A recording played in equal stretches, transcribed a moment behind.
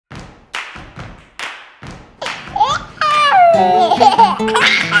I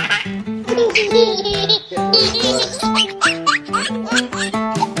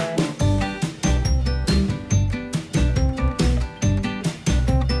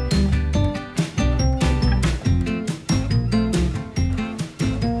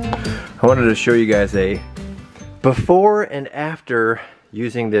wanted to show you guys a before and after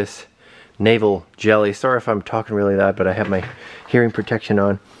using this navel jelly. Sorry if I'm talking really loud, but I have my hearing protection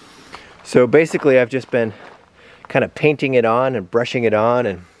on. So basically I've just been kind of painting it on and brushing it on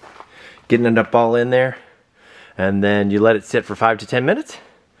and getting it up all in there. And then you let it sit for 5 to 10 minutes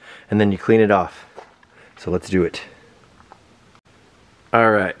and then you clean it off. So let's do it.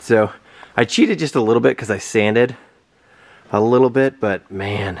 Alright, so I cheated just a little bit because I sanded a little bit, but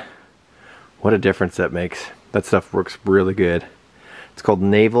man, what a difference that makes. That stuff works really good. It's called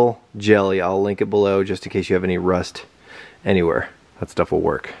navel jelly. I'll link it below just in case you have any rust anywhere. That stuff will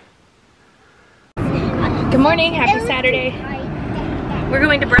work. Good morning, happy Saturday. We're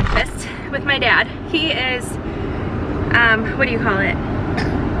going to breakfast with my dad. He is, what do you call it?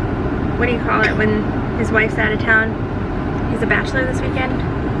 What do you call it when his wife's out of town? He's a bachelor this weekend.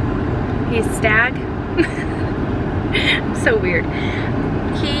 He's stag. So weird.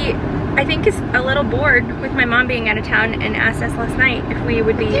 He, I think, is a little bored with my mom being out of town and asked us last night if we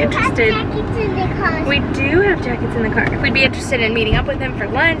would be interested. We do have jackets in the car. If we'd be interested in meeting up with him for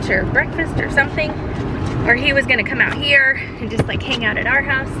lunch or breakfast or something. Or he was gonna come out here and just like hang out at our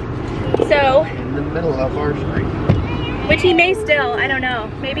house. So, in the middle of our street. Which he may still, I don't know.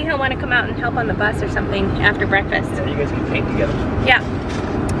 Maybe he'll want to come out and help on the bus or something after breakfast. Yeah, you guys can paint together. Yeah.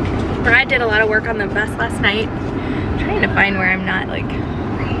 Brad did a lot of work on the bus last night. I'm trying to find where I'm not like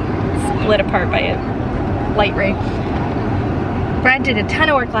split apart by a light ray. Brad did a ton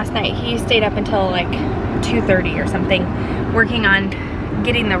of work last night. He stayed up until like 2:30 or something working on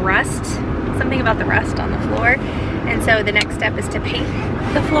getting the rust, something about the rust on the floor. And so the next step is to paint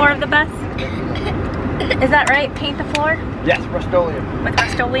the floor of the bus. Is that right? Paint the floor? Yes, Rust-Oleum. With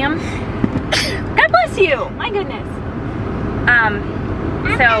Rust-Oleum? God bless you! My goodness.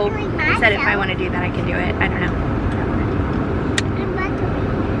 So he said if I want to do that I can do it. I don't know.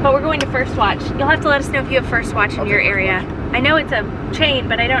 But we're going to First Watch. You'll have to let us know if you have First Watch in your area. I know it's a chain,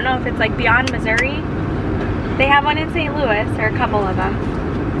 but I don't know if it's like beyond Missouri. They have one in St. Louis, or a couple of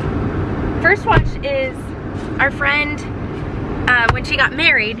them. First Watch is our friend, when she got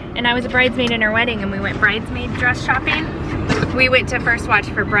married, and I was a bridesmaid in her wedding, and we went bridesmaid dress shopping. We went to First Watch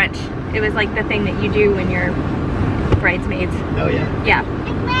for brunch. It was like the thing that you do when you're bridesmaids. Oh yeah. Yeah.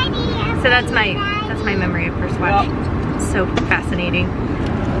 So that's my memory of First Watch. So fascinating.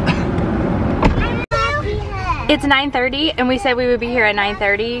 It's 9:30 and we said we would be here at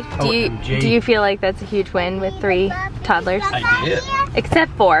 9:30. Do you feel like that's a huge win with 3 toddlers? I did.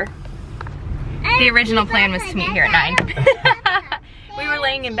 Except for the original plan was to meet here at 9. We were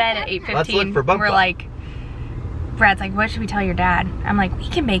laying in bed at 8:15. Let's look for We're like, Brad's like, what should we tell your dad? I'm like, we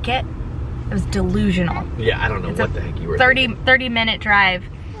can make it. It was delusional. Yeah, I don't know what the heck you were 30-minute drive,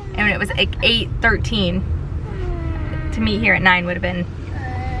 and it was like 8:13. To meet here at 9 would have been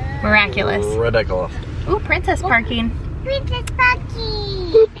miraculous. Ridiculous. Ooh, princess parking. Princess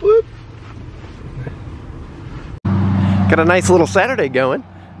parking. Whoop, whoop. Got a nice little Saturday going.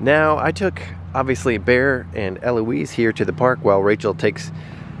 Now, I took, obviously, Bear and Eloise here to the park while Rachel takes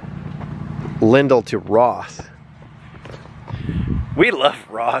Lyndle to Ross. We love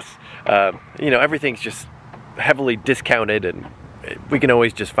Ross. You know, everything's just heavily discounted, and we can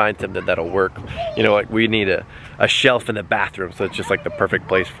always just find something that'll work. You know, like we need a shelf in the bathroom, so it's just like the perfect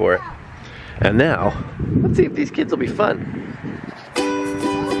place for it. And now, let's see if these kids will be fun.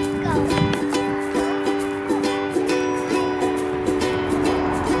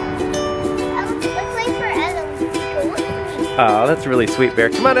 Oh, that's really sweet, Bear.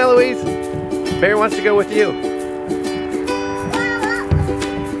 Come on, Eloise. Bear wants to go with you.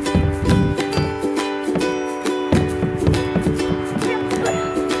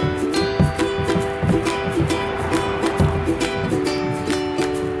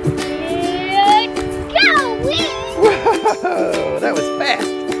 Whoa, that was fast.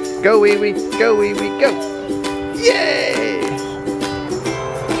 Go, wee wee, go, wee wee, go. Yay!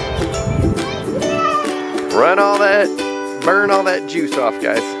 Run all that, burn all that juice off,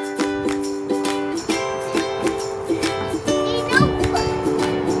 guys.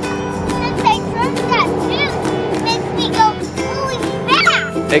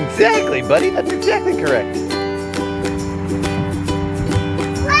 Exactly, buddy. That's exactly correct.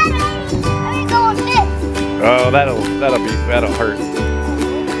 Oh, that'll hurt.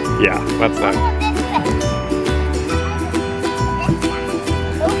 Yeah, that's not.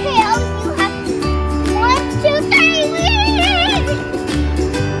 Okay, you have 1, 2, 3.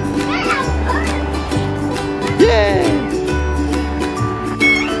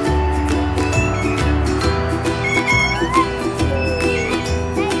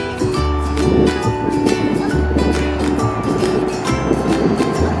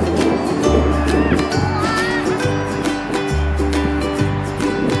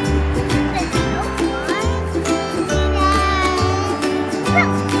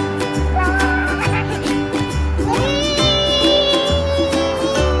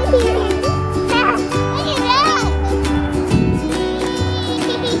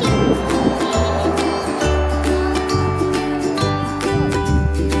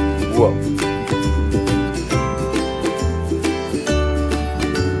 Whoa.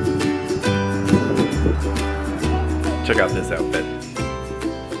 Check out this outfit.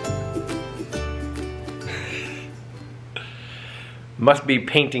 Must be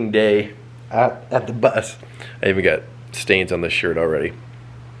painting day at the bus. I even got stains on this shirt already.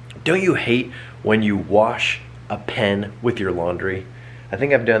 Don't you hate when you wash a pen with your laundry? I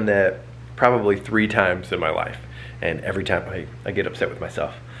think I've done that probably 3 times in my life, and every time I get upset with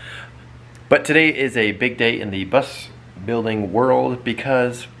myself. But today is a big day in the bus building world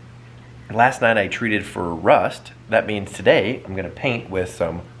because last night I treated for rust. That means today I'm gonna paint with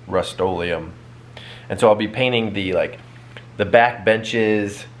some Rust-Oleum. And so I'll be painting the back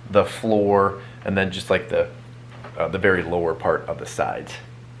benches, the floor, and then just like the very lower part of the sides.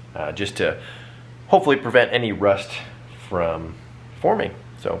 Just to hopefully prevent any rust from forming.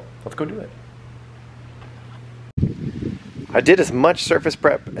 So let's go do it. I did as much surface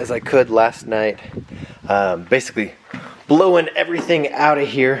prep as I could last night. Basically blowing everything out of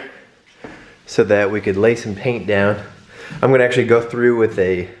here so that we could lay some paint down. I'm gonna actually go through with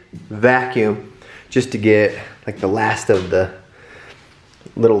a vacuum just to get like the last of the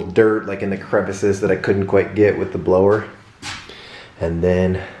little dirt like in the crevices that I couldn't quite get with the blower. And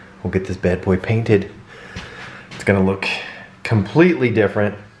then we'll get this bad boy painted. It's gonna look completely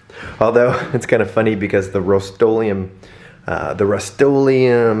different. Although it's kind of funny because the Rust-Oleum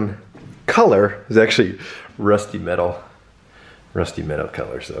color is actually rusty metal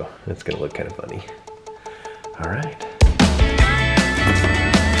color, so it's gonna look kind of funny. All right.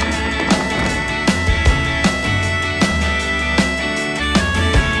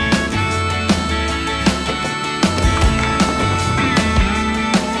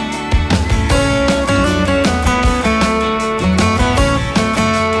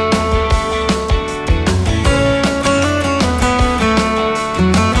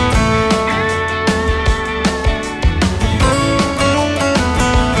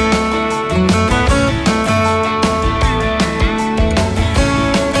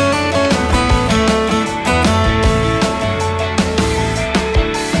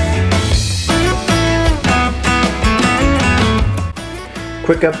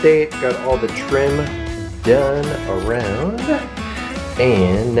 Quick update, got all the trim done around,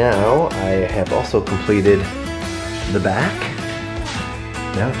 and now I have also completed the back.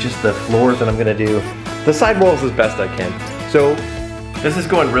 Now just the floors that I'm gonna do. The sidewalls as best I can. So this is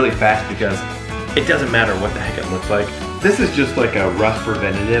going really fast because it doesn't matter what the heck it looks like. This is just like a rust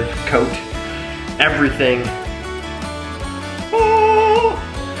preventative coat. Everything.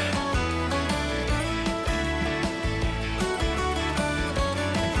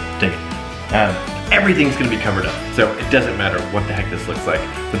 Everything's gonna be covered up, so it doesn't matter what the heck this looks like.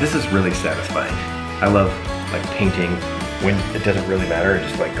 But this is really satisfying. I love like painting when it doesn't really matter,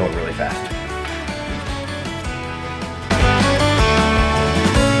 just like going really fast.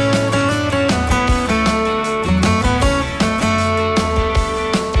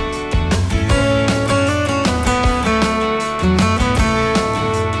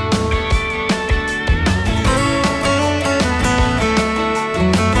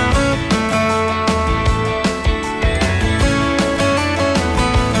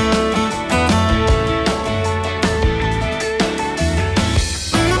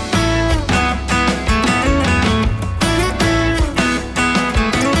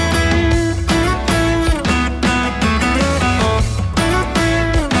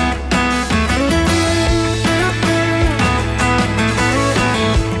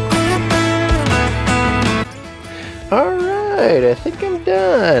 Alright, I think I'm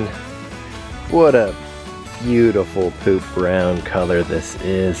done. What a beautiful poop brown color this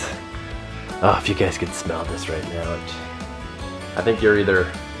is. Oh, if you guys could smell this right now. I think you're either,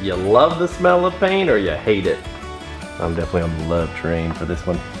 you love the smell of paint or you hate it. I'm definitely on the love train for this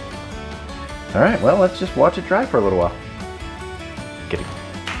one. Alright, well, let's just watch it dry for a little while. Kidding.